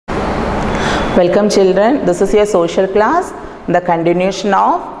Welcome children, this is your social class, the continuation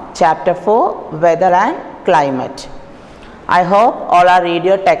of chapter 4, weather and climate. I hope all are read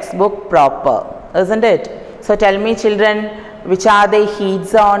your textbook proper, isn't it? So tell me children, which are the heat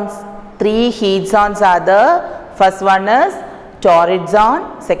zones? 3 heat zones are there. First one is torrid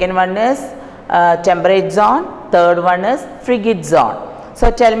zone, second one is temperate zone, third one is frigid zone.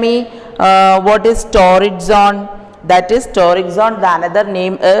 So tell me what is torrid zone? That is torrid zone, the another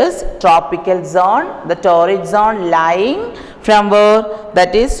name is tropical zone. The torrid zone lying from where?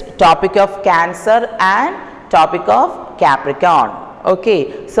 That is Tropic of Cancer and Tropic of Capricorn.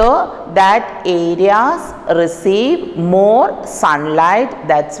 Okay, so that areas receive more sunlight,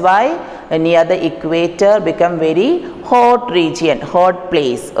 that's why near the equator become very hot region, hot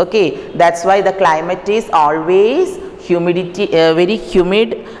place. Okay, that's why the climate is always humidity, very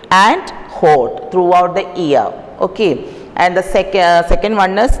humid and hot throughout the year. Okay, and the second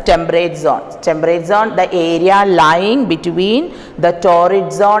one is temperate zone. Temperate zone, the area lying between the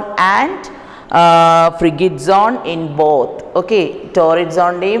torrid zone and frigid zone in both. Okay, torrid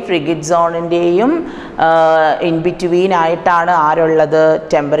zone deyum frigid zone deyum in between aayittaanu aarullathu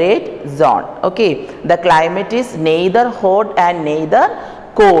temperate zone. Okay, the climate is neither hot and neither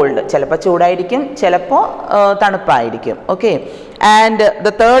cold. Chelappo choodayirikkum, chelappo tanuppayirikkum. Okay, and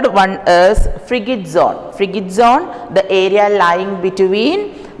the third one is frigid zone. Frigid zone, the area lying between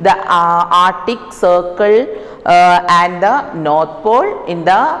the Arctic Circle and the North Pole in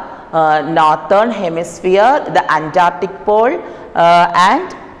the northern hemisphere, the Antarctic Pole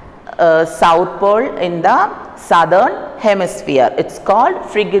and South Pole in the southern hemisphere. It's called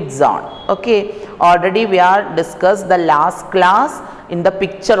frigid zone. Okay, already we are discussed the last class in the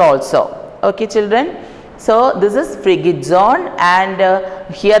picture also. Okay children, so this is frigid zone, and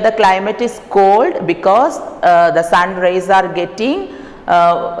here the climate is cold because the sun rays are getting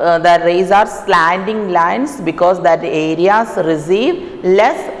the rays are slanting lines because that areas receive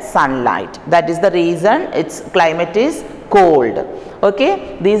less sunlight. That is the reason its climate is cold.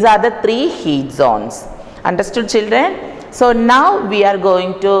 Okay, these are the 3 heat zones. Understood children? So now we are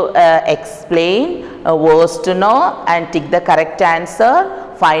going to explain words to know and tick the correct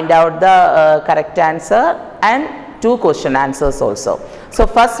answer, find out the correct answer, and 2 question answers also. So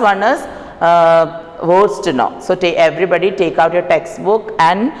first one is words to know. So everybody take out your textbook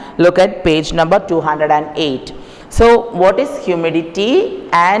and look at page number 208. So what is humidity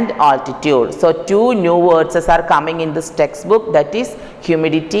and altitude? So 2 new words are coming in this textbook, that is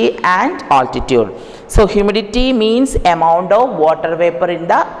humidity and altitude. So humidity means amount of water vapor in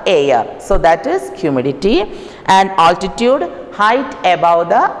the air. So that is humidity, and altitude, height above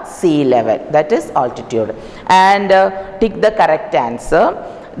the sea level, that is altitude. And tick the correct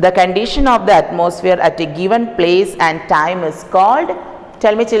answer. The condition of the atmosphere at a given place and time is called,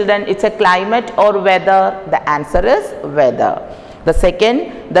 tell me children, it's a climate or weather? The answer is weather. The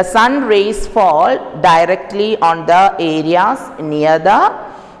second, the sun rays fall directly on the areas near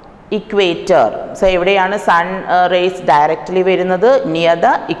the equator. So evideyana sun rays directly varunathu? Near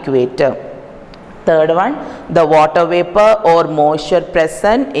the equator. Third one, the water vapor or moisture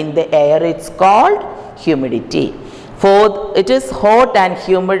present in the air, it's called humidity. Fourth, it is hot and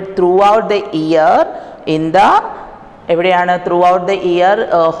humid throughout the year in the എവിടെയാണ് throughout the year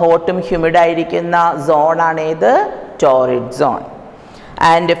ഹോട്ടും humid ആയിരിക്കുന്ന zone ആണ് ഏത്? Torrid zone.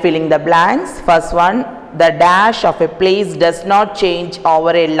 And filling the blanks. First one, the dash of a place does not change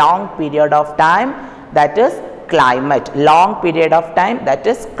over a long period of time, that is climate. Long period of time, that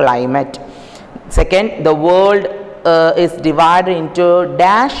is climate. Second, the world is divided into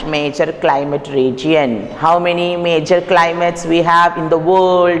dash major climate region. How many major climates we have in the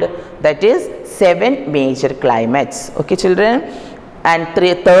world? That is 7 major climates. Okay children, and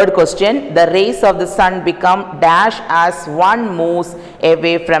third question, the rays of the sun become dash as one moves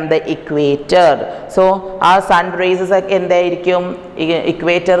away from the equator. So our sun rays endayirikkum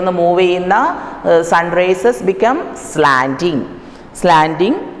equator nu move cheyna sun rays become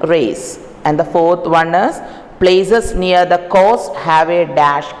slanting rays. And the fourth one is places near the coast have a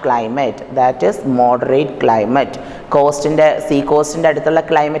dash climate, that is moderate climate. Coast in the sea coast in the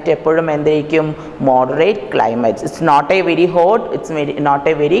climate eppozhum endayirikkum moderate climate. It's not a very hot, it's not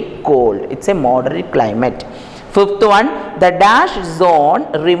a very cold, it's a moderate climate. Fifth one, the dash zone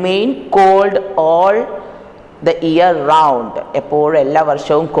remain cold all the year round. എപ്പോഴും എല്ലാ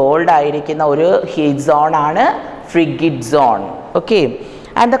വർഷവും called ആയിരിക്കുന്ന ഒരു heat zone ആണ് ഫ്രിഗിഡ് zone. Okay,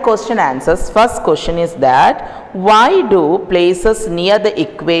 and the question answers. First question is that why do places near the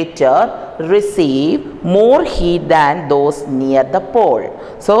equator receive more heat than those near the pole?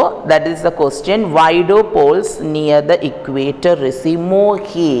 So that is the question. Why do poles near the equator receive more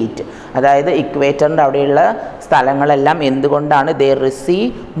heat? അതായത് ഇക്വേറ്ററിൻ്റെ അവിടെയുള്ള സ്ഥലങ്ങളെല്ലാം എന്തുകൊണ്ടാണ് they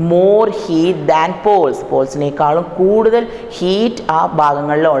receive more heat than poles? പോൾസിനേക്കാളും കൂടുതൽ heat ആ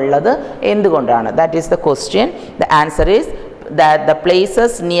ഭാഗങ്ങളിൽ ഉള്ളത് എന്തുകൊണ്ടാണ്? That is the question. The answer is that the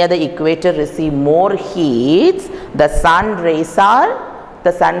places near the equator receive more heat. The sun rays are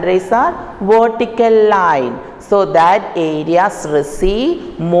vertical line, so that areas receive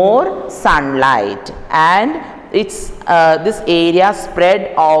more sunlight, and this area spread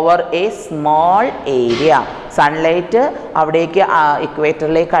over a small area. Sunlight അവിടേക്ക്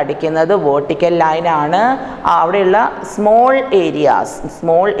ഇക്വേറ്ററിലേക്ക് അടിക്കുന്നത് vertical line ആണ്. അവിടെയുള്ള small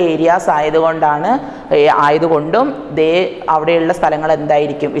areas ആയതുകൊണ്ടും അവിടെയുള്ള സ്ഥലങ്ങൾ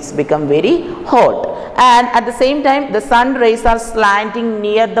എന്തായിരിക്കും? It's become very hot. And at the same time, the sun rays are slanting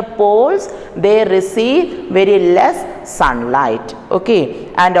near the poles. They receive very less sunlight. Okay,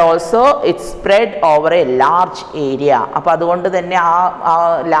 and also it's spread over a large area. അപ്പോൾ അതുകൊണ്ട് തന്നെ ആ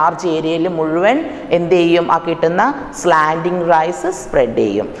large ഏരിയയിൽ മുഴുവൻ എന്ത് ചെയ്യും? ആ കിട്ടുന്ന slanting rays spread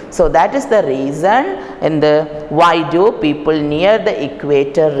ചെയ്യും. So that is the reason why do people near the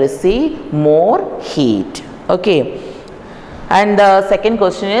equator receive more heat. Okay. And the second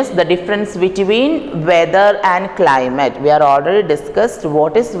question is the difference between weather and climate. We are already discussed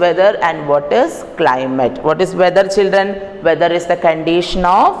what is weather and what is climate. What is weather, children? Weather is the condition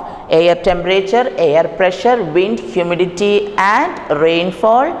of air temperature, air pressure, wind, humidity and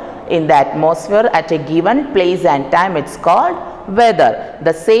rainfall in the atmosphere at a given place and time. It's called weather.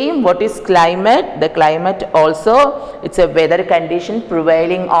 The same, what is climate? The climate also, it's a weather condition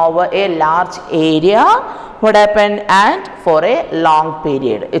prevailing over a large area. What happened? And for a long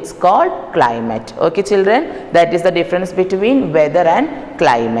period. It's called climate. Okay, children, that is the difference between weather and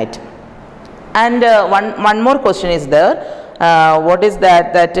climate. And one more question is there. What is that?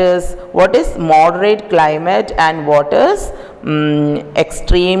 That is, what is moderate climate and what is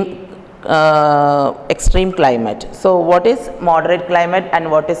extreme climate? So what is moderate climate and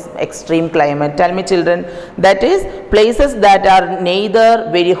what is extreme climate? Tell me, children. That is places that are neither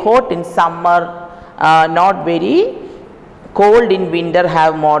very hot in summer, not very cold in winter,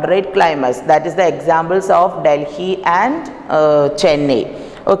 have moderate climates. That is the examples of Delhi and Chennai.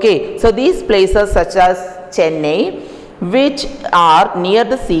 Okay, so these places such as Chennai, which are near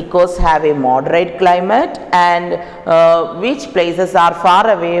the sea coast, have a moderate climate, and which places are far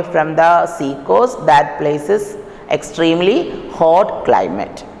away from the sea coast, that place is extremely hot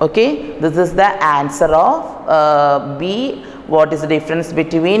climate. Okay, this is the answer of B. What is the difference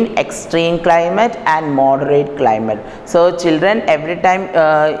between extreme climate and moderate climate? So children, every time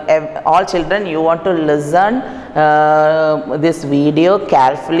all children, you want to listen this video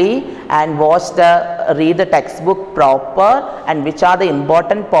carefully and read the textbook proper, and which are the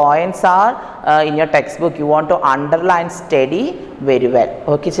important points are in your textbook. You want to underline, study very well.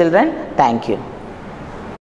 Okay children, thank you.